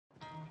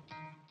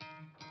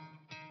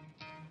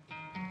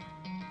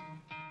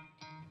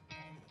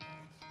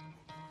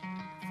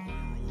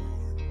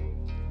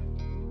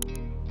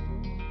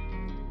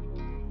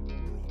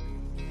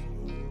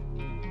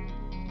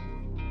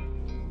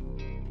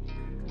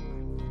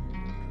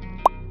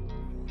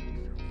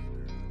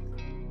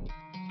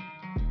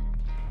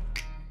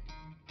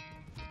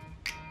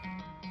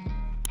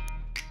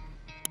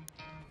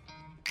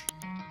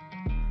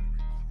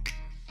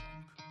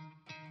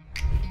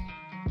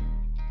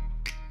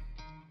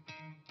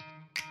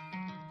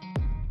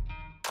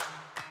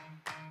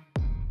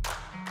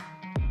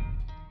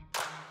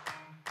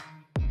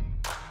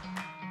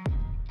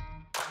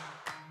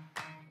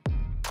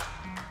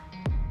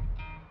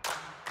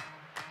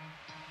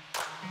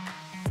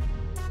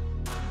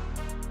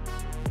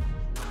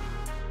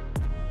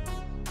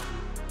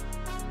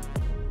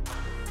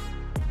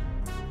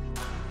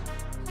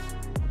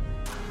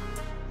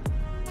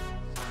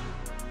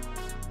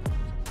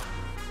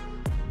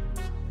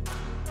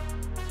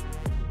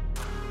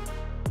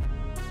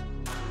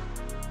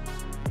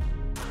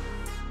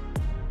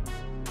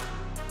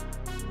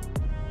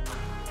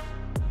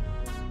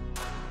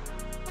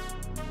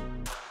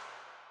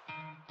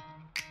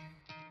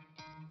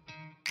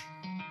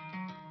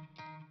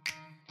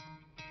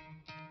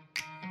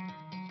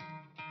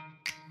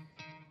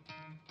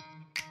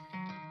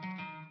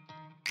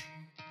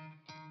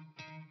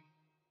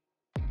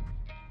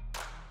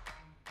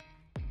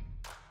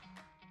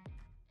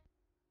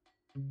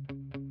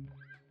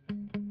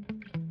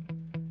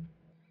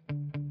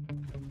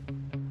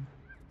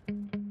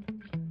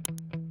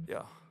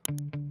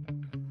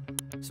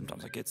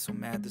Sometimes I get so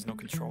mad, there's no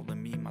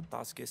controlling me. My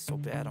thoughts get so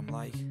bad, I'm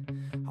like,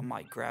 I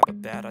might grab a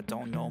bat, I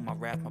don't know. My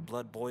wrath, my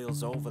blood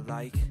boils over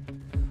like,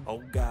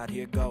 oh God,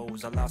 here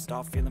goes. I lost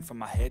all feeling from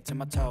my head to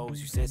my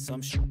toes. You said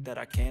some shit that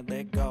I can't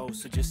let go,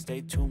 so just stay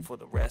tuned for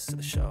the rest of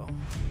the show.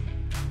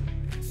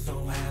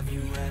 So have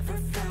you ever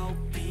felt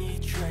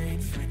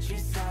betrayed?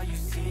 Switches how you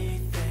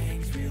see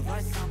things,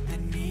 realize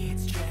something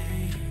needs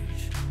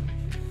change.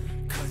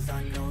 Cause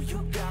I know you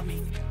got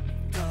me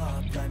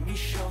up, let me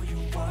show you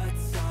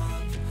what's up.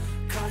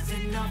 Cause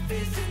enough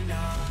is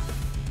enough.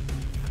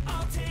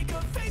 I'll take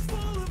a face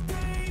full of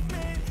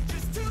pavement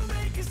just to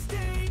make a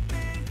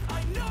statement.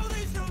 I know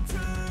there's no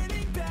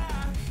turning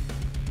back.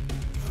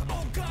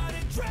 Oh God,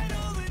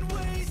 adrenaline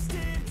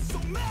wasted, so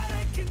mad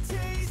I can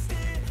taste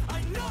it.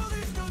 I know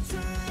there's no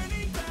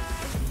turning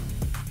back.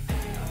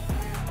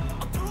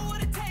 I'll do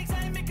what it takes,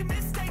 I ain't making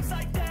mistakes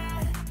like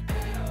that.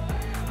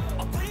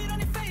 I'll bleed on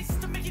your face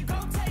to make you go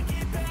take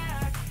it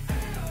back.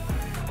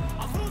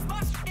 I'll lose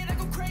my shit, I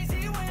go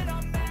crazy when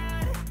I'm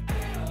mad.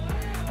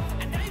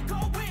 And now you go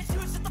wish you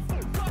would shut the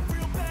fuck up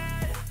real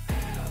bad.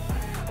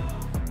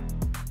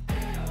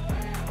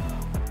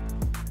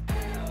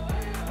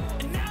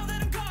 And now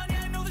that I'm gone,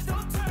 yeah, I know there's no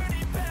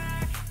turning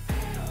back.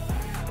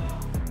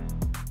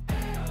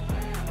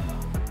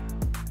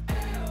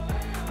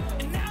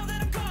 And now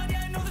that I'm gone,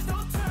 yeah, I know there's no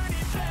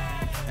turning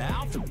back.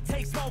 I'll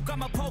take smoke,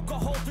 I'ma poke a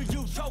hole through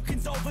you,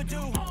 choking's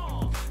overdue.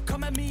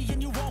 Come at me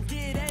and you won't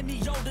get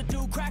any older,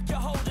 dude. Crack your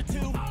holder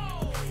too.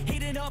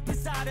 Heating up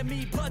inside of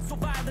me, blood so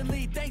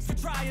violently, thanks for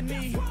trying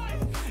me.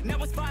 Now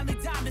it's finally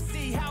time to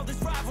see how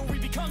this rivalry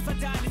becomes a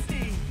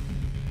dynasty.